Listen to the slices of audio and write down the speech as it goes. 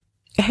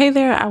Hey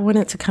there, I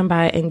wanted to come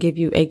by and give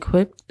you a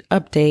quick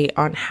update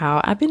on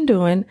how I've been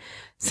doing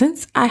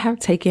since I have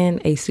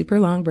taken a super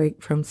long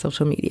break from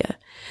social media.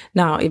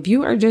 Now, if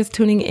you are just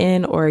tuning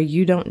in or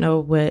you don't know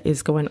what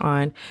is going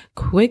on,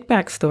 quick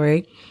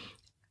backstory.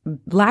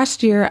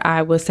 Last year,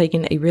 I was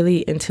taking a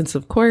really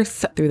intensive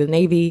course through the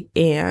Navy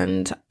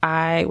and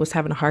I was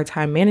having a hard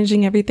time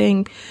managing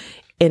everything.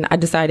 And I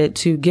decided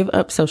to give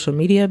up social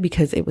media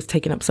because it was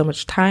taking up so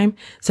much time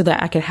so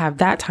that I could have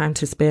that time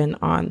to spend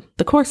on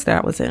the course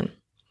that I was in.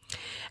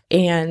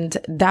 And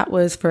that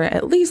was for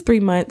at least 3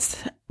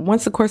 months.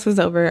 Once the course was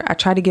over, I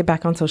tried to get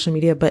back on social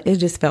media, but it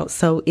just felt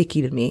so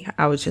icky to me.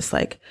 I was just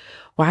like,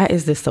 why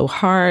is this so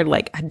hard?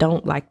 Like, I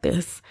don't like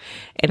this.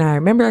 And I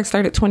remember I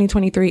started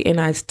 2023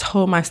 and I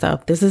told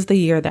myself, this is the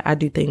year that I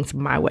do things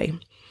my way.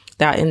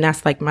 And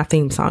that's like my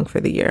theme song for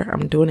the year.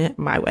 I'm doing it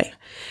my way.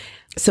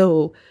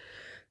 So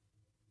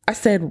I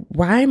said,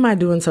 why am I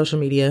doing social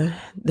media?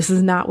 This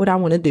is not what I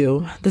want to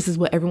do. This is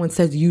what everyone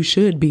says you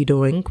should be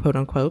doing, quote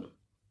unquote.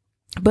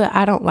 But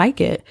I don't like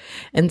it.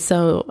 And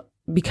so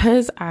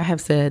because I have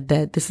said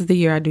that this is the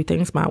year I do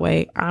things my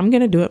way, I'm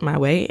going to do it my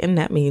way. And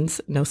that means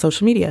no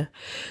social media.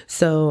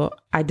 So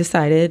I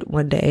decided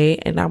one day,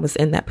 and I was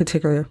in that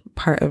particular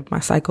part of my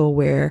cycle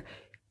where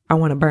I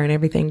want to burn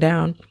everything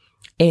down.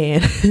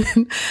 And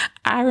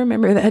I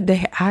remember that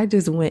day I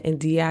just went and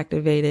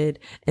deactivated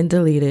and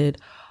deleted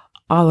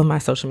all of my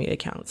social media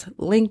accounts,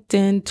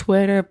 LinkedIn,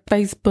 Twitter,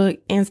 Facebook,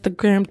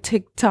 Instagram,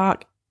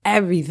 TikTok,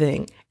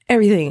 everything.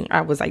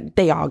 I was like,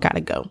 they all got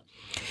to go.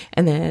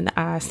 And then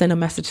I sent a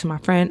message to my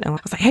friend and I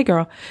was like, hey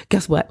girl,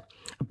 guess what?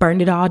 I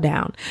burned it all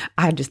down.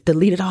 I just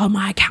deleted all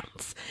my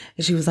accounts.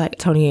 And she was like,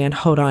 Tony Ann,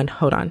 hold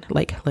on.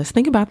 Like, let's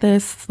think about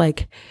this.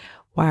 Like,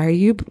 why are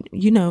you're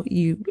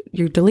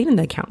deleting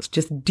the accounts?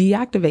 Just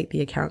deactivate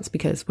the accounts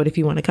because what if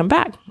you want to come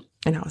back?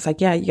 And I was like,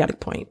 yeah, you got a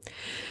point.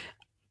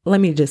 Let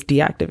me just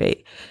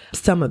deactivate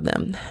some of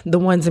them. The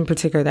ones in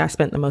particular that I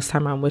spent the most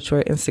time on, which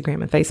were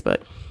Instagram and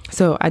Facebook.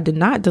 So I did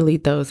not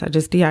delete those. I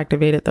just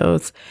deactivated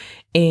those.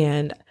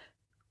 And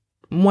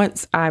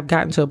once I've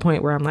gotten to a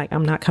point where I'm like,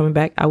 I'm not coming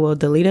back, I will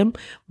delete them.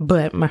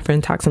 But my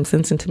friend talked some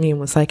sense into me and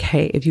was like,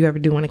 hey, if you ever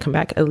do want to come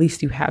back, at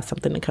least you have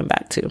something to come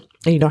back to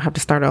and you don't have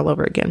to start all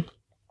over again.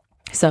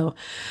 So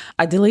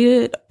I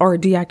deleted or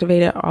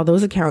deactivated all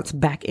those accounts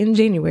back in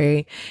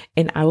January.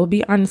 And I will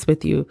be honest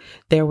with you,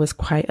 there was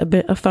quite a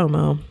bit of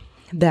FOMO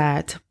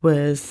that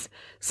was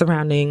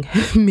surrounding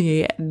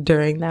me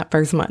during that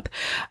first month.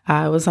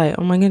 I was like,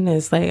 oh my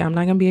goodness, like I'm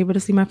not going to be able to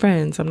see my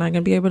friends. I'm not going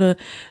to be able to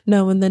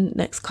know when the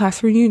next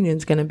class reunion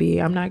is going to be.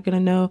 I'm not going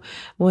to know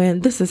when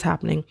this is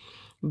happening.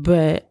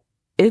 But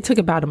it took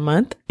about a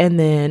month and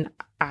then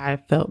I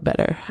felt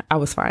better. I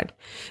was fine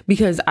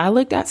because I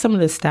looked at some of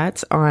the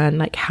stats on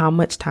like how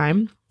much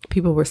time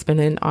people were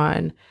spending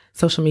on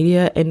social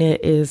media and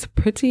it is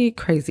pretty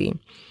crazy.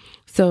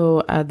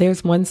 So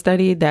there's one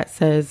study that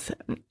says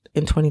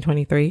in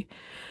 2023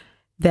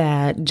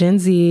 that Gen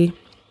Z,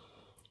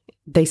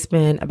 they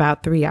spend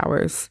about 3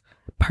 hours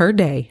per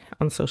day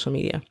on social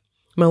media.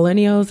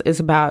 Millennials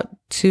is about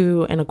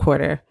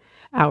 2.25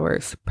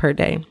 hours per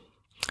day.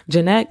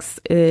 Gen X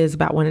is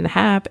about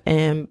 1.5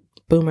 and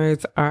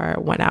Boomers are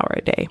 1 hour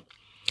a day.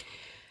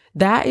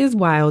 That is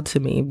wild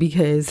to me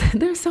because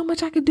there's so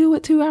much I could do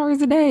with 2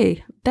 hours a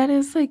day. That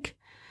is like,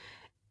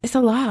 it's a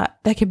lot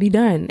that can be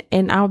done.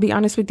 And I'll be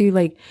honest with you,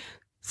 like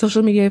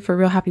social media for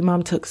Real Happy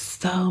Mom took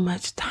so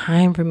much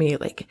time for me,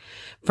 like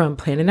from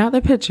planning out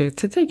the pictures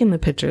to taking the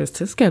pictures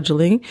to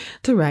scheduling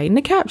to writing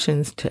the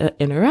captions to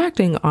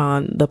interacting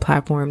on the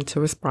platform to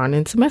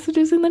responding to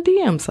messages in the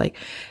DMs. Like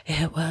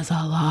it was a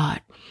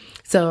lot.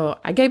 So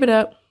I gave it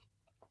up.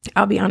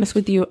 I'll be honest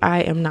with you,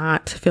 I am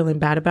not feeling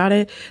bad about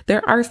it.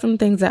 There are some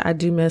things that I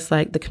do miss,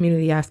 like the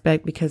community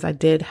aspect, because I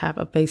did have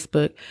a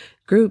Facebook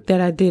group that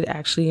I did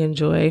actually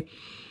enjoy,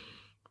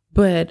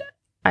 but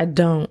I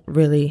don't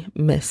really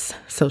miss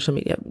social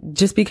media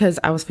just because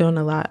I was feeling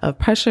a lot of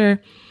pressure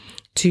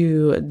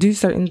to do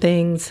certain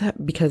things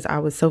because I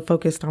was so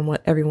focused on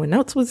what everyone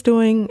else was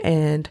doing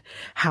and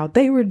how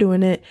they were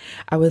doing it.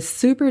 I was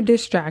super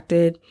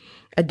distracted.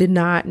 I did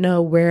not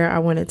know where I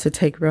wanted to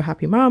take Real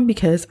Happy Mom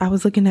because I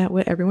was looking at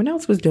what everyone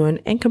else was doing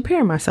and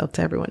comparing myself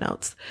to everyone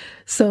else.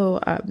 So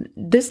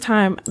this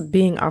time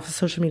being off of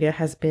social media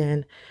has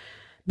been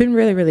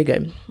really, really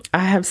good. I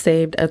have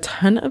saved a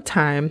ton of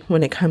time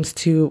when it comes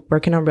to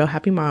working on Real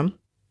Happy Mom.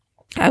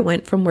 I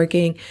went from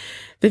working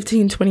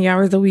 15, 20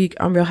 hours a week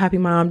on Real Happy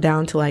Mom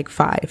down to like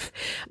 5.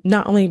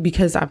 Not only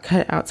because I've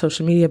cut out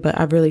social media, but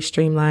I've really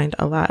streamlined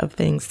a lot of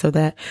things so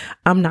that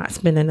I'm not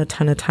spending a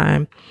ton of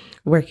time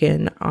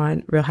working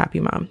on Real Happy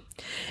Mom.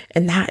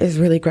 And that is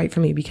really great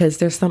for me because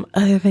there's some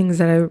other things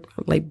that I've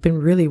like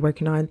been really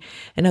working on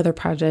and other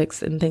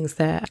projects and things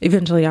that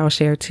eventually I'll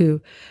share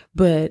too.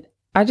 But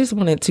I just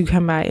wanted to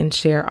come by and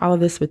share all of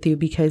this with you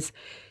because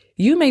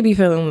you may be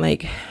feeling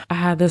like I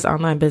have this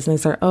online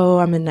business or, oh,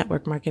 I'm in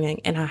network marketing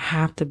and I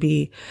have to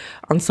be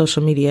on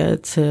social media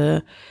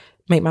to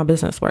make my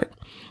business work.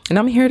 And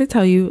I'm here to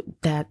tell you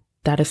that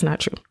that is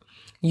not true.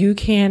 You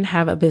can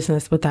have a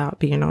business without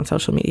being on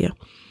social media.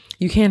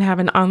 You can't have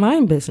an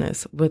online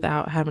business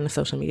without having a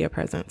social media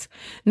presence.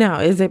 Now,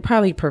 is it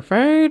probably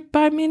preferred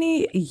by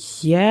many?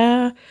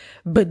 Yeah.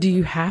 But do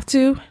you have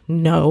to?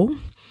 No.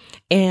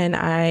 And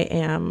I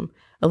am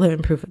a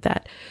living proof of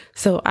that.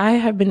 So I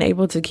have been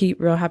able to keep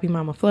Real Happy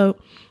Mom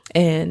afloat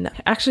and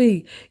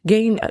actually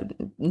gain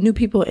new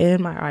people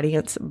in my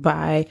audience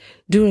by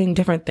doing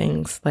different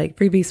things like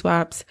freebie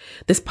swaps,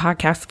 this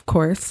podcast, of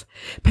course,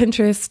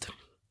 Pinterest,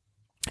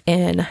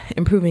 and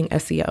improving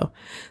SEO.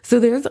 So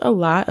there's a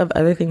lot of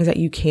other things that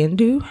you can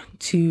do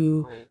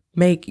to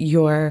make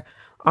your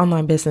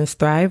online business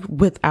thrive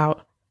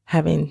without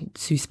having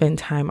to spend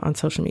time on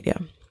social media.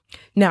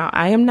 Now,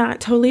 I am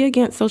not totally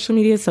against social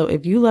media. So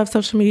if you love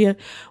social media,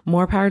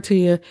 more power to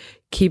you.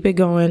 Keep it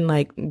going.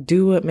 Like,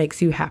 do what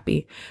makes you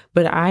happy.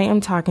 But I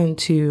am talking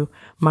to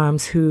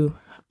moms who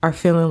are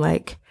feeling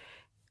like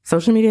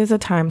social media is a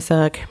time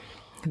suck.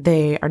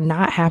 They are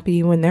not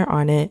happy when they're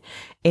on it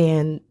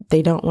and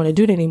they don't want to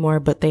do it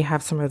anymore, but they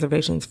have some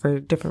reservations for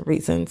different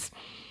reasons.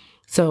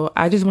 So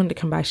I just wanted to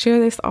come by, share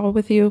this all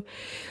with you.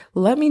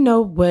 Let me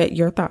know what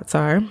your thoughts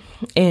are.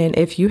 And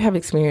if you have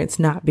experienced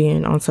not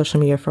being on social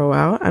media for a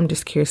while, I'm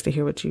just curious to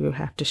hear what you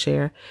have to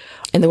share.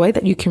 And the way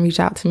that you can reach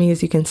out to me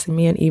is you can send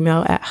me an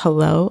email at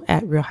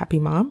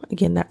hello@realhappymom.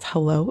 Again, that's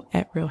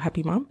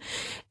hello@realhappymom.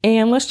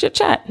 And let's chit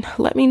chat.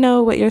 Let me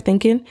know what you're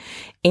thinking.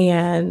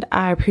 And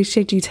I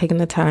appreciate you taking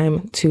the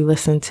time to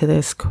listen to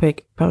this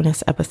quick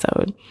bonus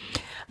episode.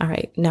 All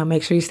right. Now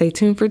make sure you stay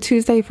tuned for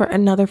Tuesday for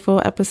another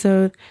full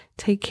episode.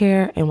 Take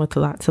care and with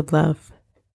lots of love.